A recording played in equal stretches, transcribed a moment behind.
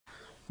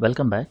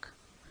Welcome back.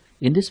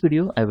 In this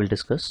video, I will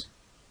discuss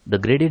the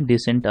gradient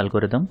descent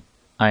algorithm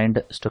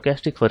and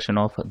stochastic version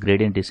of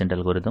gradient descent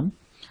algorithm,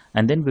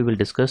 and then we will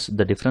discuss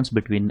the difference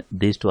between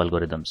these two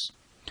algorithms.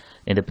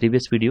 In the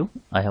previous video,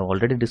 I have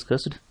already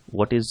discussed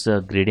what is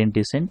gradient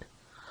descent,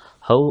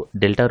 how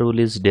delta rule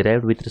is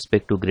derived with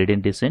respect to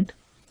gradient descent.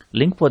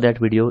 Link for that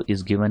video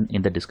is given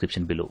in the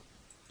description below.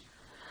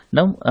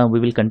 Now we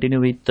will continue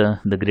with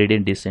the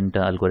gradient descent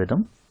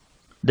algorithm.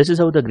 This is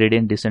how the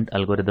gradient descent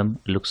algorithm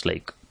looks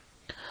like.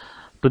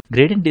 The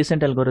gradient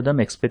descent algorithm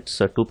expects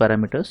two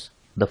parameters.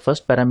 The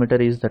first parameter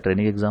is the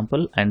training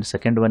example and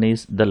second one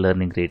is the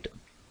learning rate.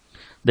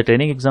 The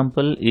training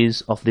example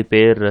is of the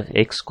pair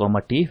x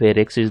comma t, where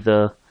x is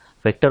the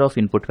vector of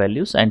input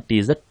values and t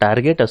is the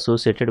target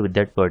associated with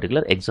that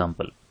particular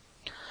example.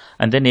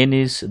 And then n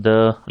is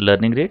the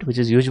learning rate, which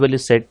is usually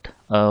set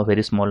a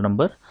very small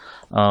number,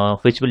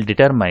 which will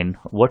determine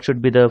what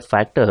should be the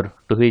factor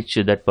to which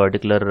that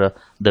particular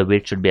the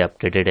weight should be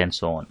updated and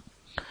so on.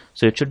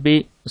 So it should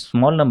be a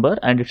small number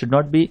and it should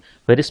not be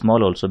very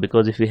small also,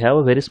 because if we have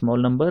a very small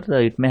number,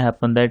 it may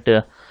happen that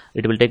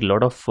it will take a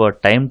lot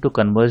of time to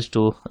converge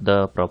to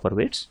the proper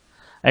weights.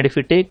 And if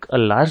you take a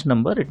large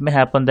number, it may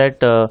happen that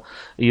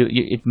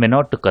it may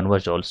not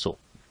converge also.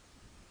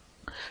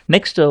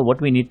 Next,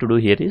 what we need to do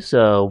here is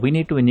we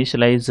need to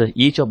initialize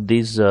each of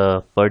these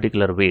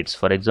particular weights.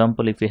 For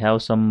example, if we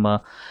have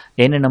some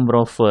n number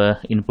of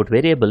input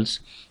variables,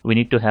 we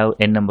need to have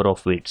n number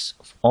of weights.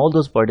 All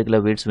those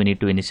particular weights we need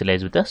to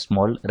initialize with a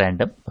small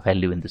random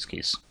value in this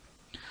case.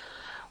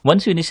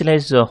 Once you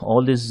initialize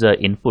all these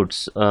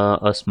inputs,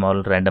 a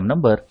small random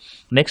number,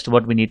 next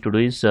what we need to do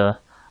is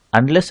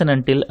unless and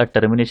until a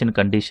termination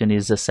condition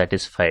is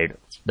satisfied,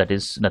 that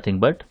is nothing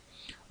but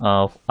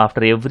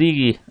after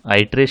every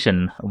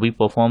iteration we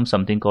perform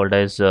something called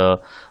as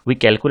we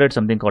calculate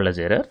something called as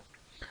error.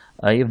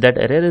 If that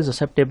error is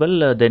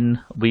acceptable,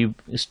 then we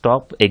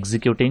stop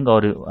executing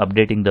or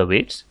updating the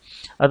weights.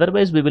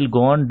 Otherwise we will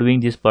go on doing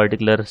these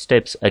particular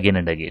steps again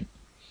and again.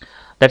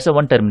 That's the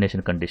one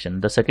termination condition.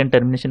 The second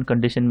termination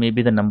condition may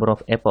be the number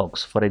of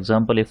epochs. For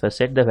example, if I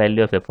set the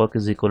value of epoch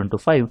is equal to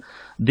 5,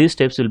 these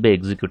steps will be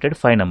executed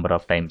 5 number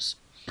of times.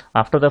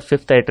 After the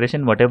fifth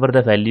iteration, whatever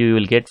the value you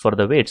will get for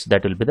the weights,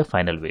 that will be the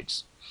final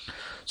weights.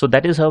 So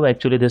that is how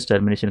actually this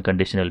termination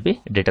condition will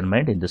be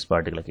determined in this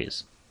particular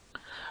case.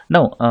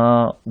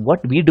 Now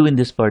what we do in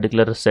this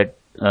particular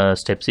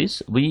steps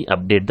is we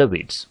update the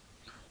weights.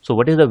 So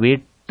what is the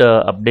weight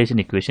updation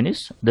equation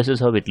is? This is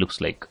how it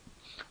looks like.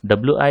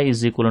 Wi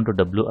is equal to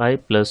Wi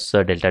plus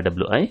delta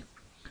Wi,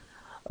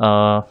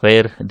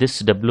 where this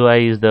Wi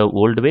is the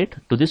old weight.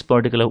 To this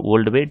particular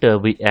old weight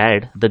we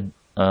add the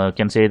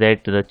can say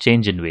that the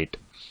change in weight.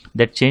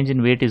 That change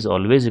in weight is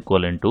always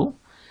equivalent to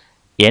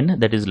n,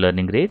 that is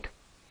learning rate,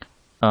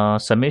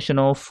 summation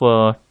of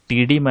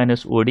td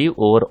minus od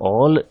over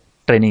all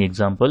training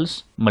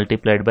examples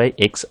multiplied by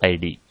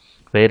xid,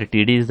 where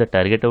td is the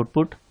target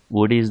output,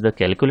 od is the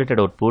calculated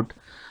output,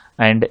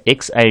 and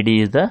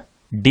xid is the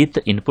dth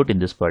input in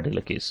this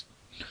particular case.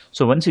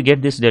 So once you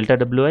get this delta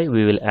Wi,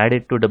 we will add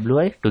it to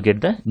Wi to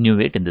get the new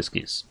weight in this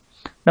case.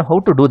 Now how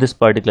to do this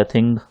particular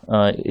thing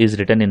is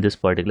written in this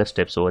particular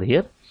steps over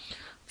here.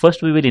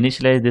 First we will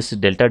initialize this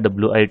delta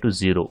Wi to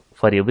 0.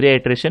 For every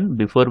iteration,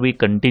 before we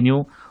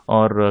continue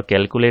or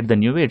calculate the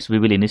new weights, we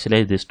will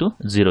initialize this to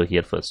 0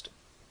 here first.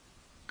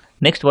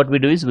 Next what we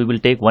do is we will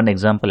take one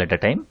example at a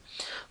time.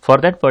 For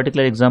that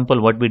particular example,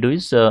 what we do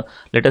is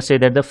let us say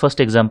that the first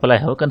example I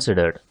have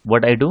considered.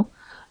 What I do,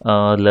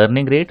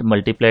 learning rate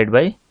multiplied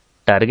by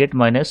target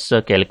minus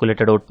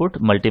calculated output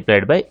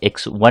multiplied by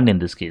x1 in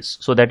this case.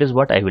 So that is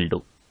what I will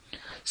do.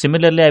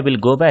 Similarly, I will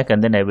go back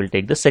and then I will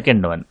take the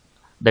second one.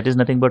 That is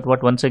nothing but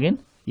what, once again,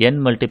 n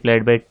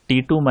multiplied by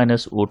t2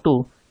 minus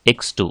o2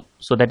 x2.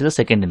 So that is the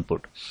second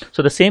input.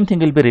 So the same thing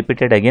will be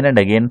repeated again and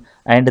again,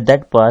 and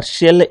that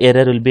partial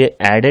error will be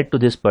added to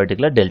this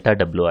particular delta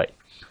Wi.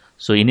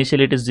 So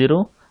initially it is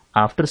 0.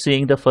 After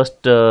seeing the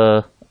first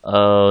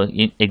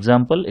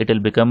example, it will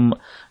become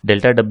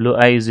delta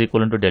Wi is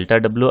equal to delta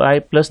Wi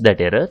plus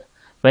that error.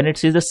 When it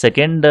sees the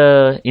second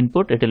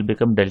input, it will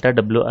become delta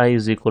Wi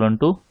is equal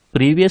to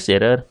previous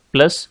error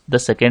plus the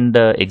second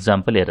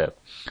example error.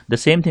 The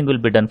same thing will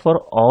be done for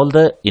all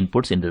the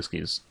inputs in this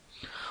case.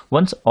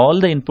 Once all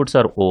the inputs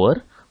are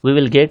over, we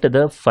will get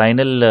the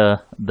final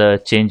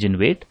the change in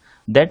weight.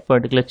 That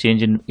particular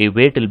change in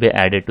weight will be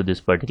added to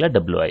this particular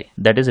Wi.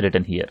 That is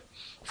written here.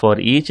 For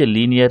each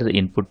linear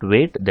input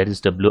weight, that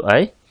is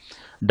Wi,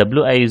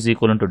 Wi is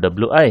equal to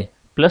Wi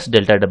plus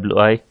delta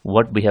Wi,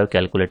 what we have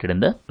calculated in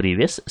the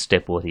previous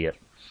step over here.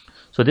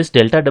 So this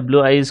delta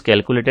Wi is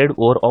calculated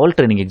over all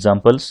training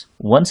examples.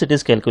 Once it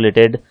is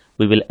calculated,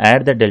 we will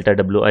add the delta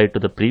Wi to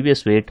the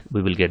previous weight.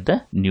 We will get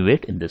the new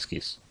weight in this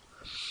case.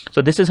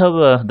 So this is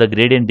how the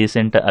gradient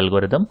descent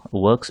algorithm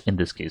works in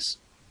this case.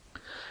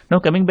 Now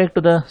coming back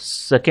to the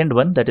second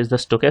one, that is the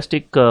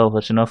stochastic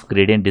version of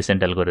gradient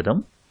descent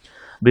algorithm.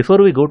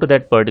 Before we go to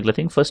that particular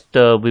thing, first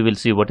we will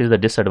see what is the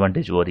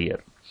disadvantage over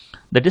here.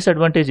 The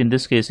disadvantage in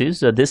this case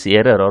is this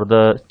error or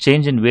the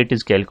change in weight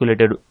is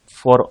calculated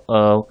for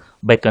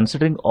by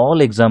considering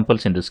all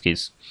examples in this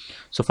case.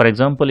 So for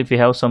example, if you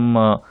have some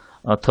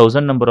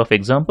 1,000 number of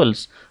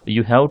examples,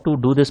 you have to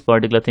do this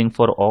particular thing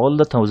for all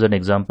the 1,000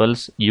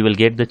 examples. You will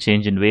get the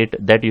change in weight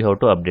that you have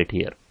to update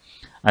here,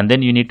 and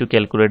then you need to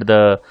calculate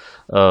the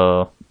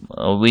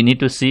we need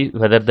to see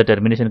whether the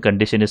termination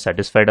condition is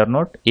satisfied or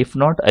not. If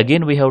not,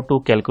 again we have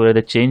to calculate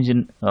the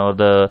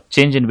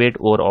change in weight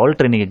over all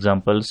training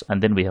examples,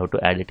 and then we have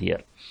to add it here.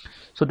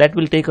 So that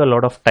will take a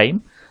lot of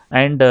time,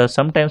 and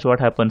sometimes what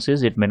happens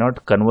is it may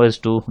not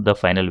converge to the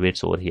final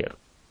weights over here.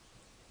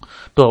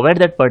 To avoid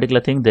that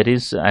particular thing, there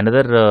is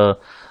another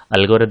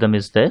algorithm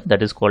is there,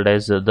 that is called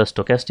as the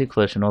stochastic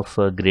version of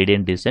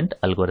gradient descent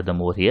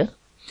algorithm over here.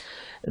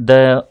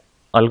 The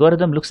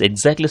algorithm looks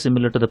exactly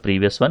similar to the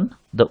previous one.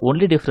 The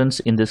only difference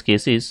in this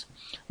case is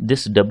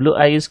this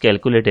Wi is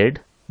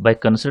calculated by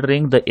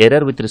considering the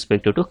error with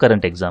respect to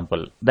current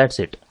example. That's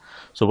it.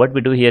 So what we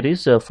do here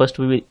is first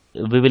we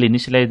will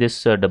initialize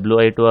this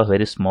Wi to a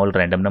very small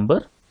random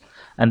number,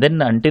 and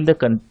then until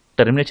the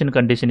termination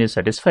condition is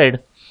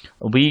satisfied,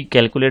 we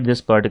calculate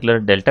this particular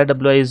delta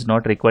Wi is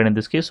not required in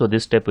this case, so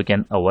this step we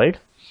can avoid.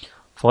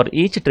 For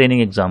each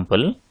training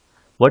example,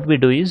 what we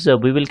do is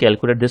we will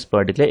calculate this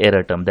particular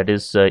error term, that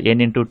is n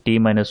into t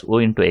minus o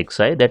into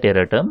xi, that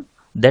error term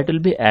that will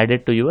be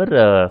added to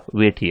your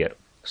weight here,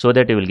 so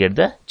that you will get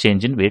the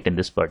change in weight in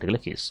this particular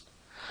case.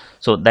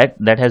 So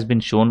that has been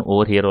shown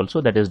over here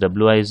also, that is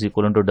Wi is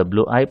equivalent to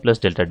Wi plus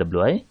delta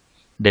Wi.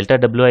 Delta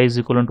Wi is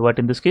equivalent to what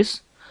in this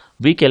case?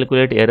 We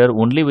calculate error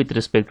only with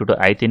respect to the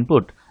ith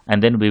input,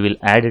 and then we will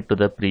add it to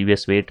the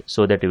previous weight,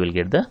 so that you will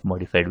get the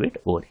modified weight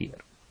over here.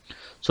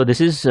 So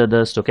this is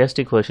the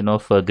stochastic version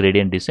of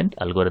gradient descent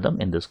algorithm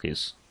in this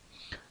case.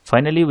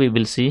 Finally, we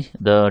will see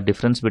the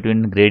difference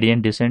between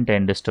gradient descent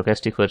and the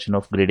stochastic version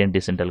of gradient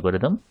descent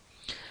algorithm.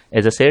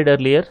 As I said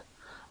earlier,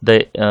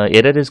 the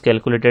error is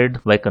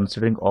calculated by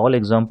considering all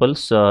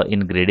examples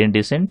in gradient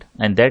descent,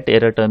 and that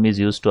error term is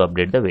used to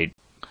update the weight.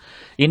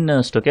 In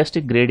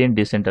stochastic gradient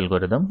descent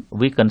algorithm,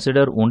 we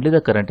consider only the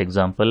current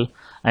example,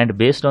 and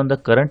based on the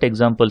current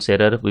example's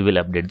error, we will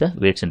update the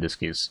weights in this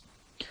case.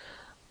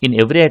 In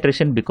every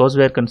iteration, because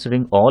we are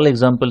considering all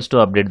examples to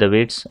update the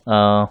weights,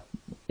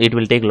 it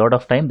will take a lot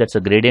of time. That's a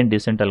gradient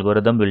descent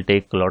algorithm will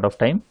take a lot of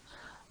time,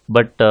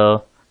 but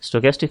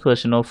stochastic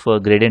version of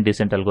gradient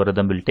descent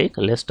algorithm will take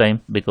less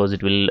time, because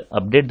it will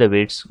update the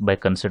weights by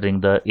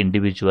considering the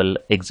individual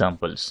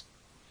examples.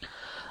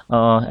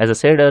 As I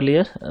said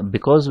earlier,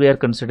 because we are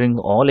considering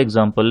all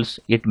examples,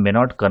 it may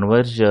not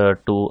converge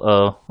to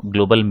a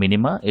global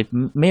minima. It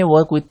may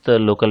work with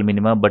local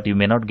minima, but you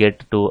may not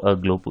get to a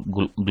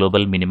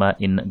global minima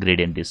in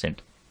gradient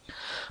descent.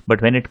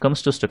 But when it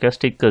comes to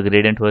stochastic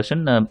gradient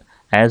version,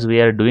 as we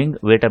are doing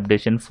weight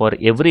updation for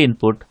every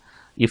input,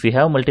 if you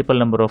have multiple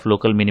number of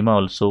local minima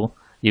also,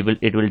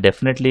 it will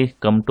definitely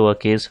come to a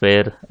case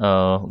where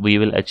we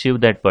will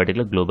achieve that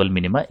particular global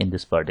minima in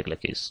this particular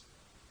case.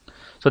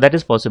 So that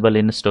is possible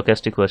in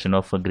stochastic version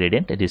of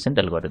gradient descent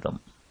algorithm.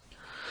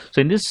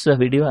 So in this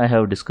video, I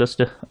have discussed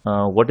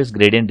what is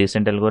gradient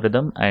descent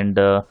algorithm and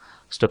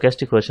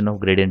stochastic version of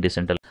gradient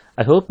descent.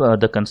 I hope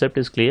the concept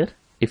is clear.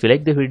 If you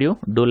like the video,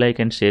 do like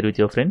and share with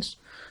your friends.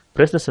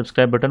 Press the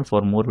subscribe button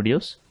for more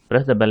videos.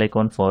 Press the bell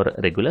icon for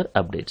regular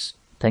updates.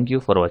 Thank you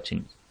for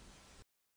watching.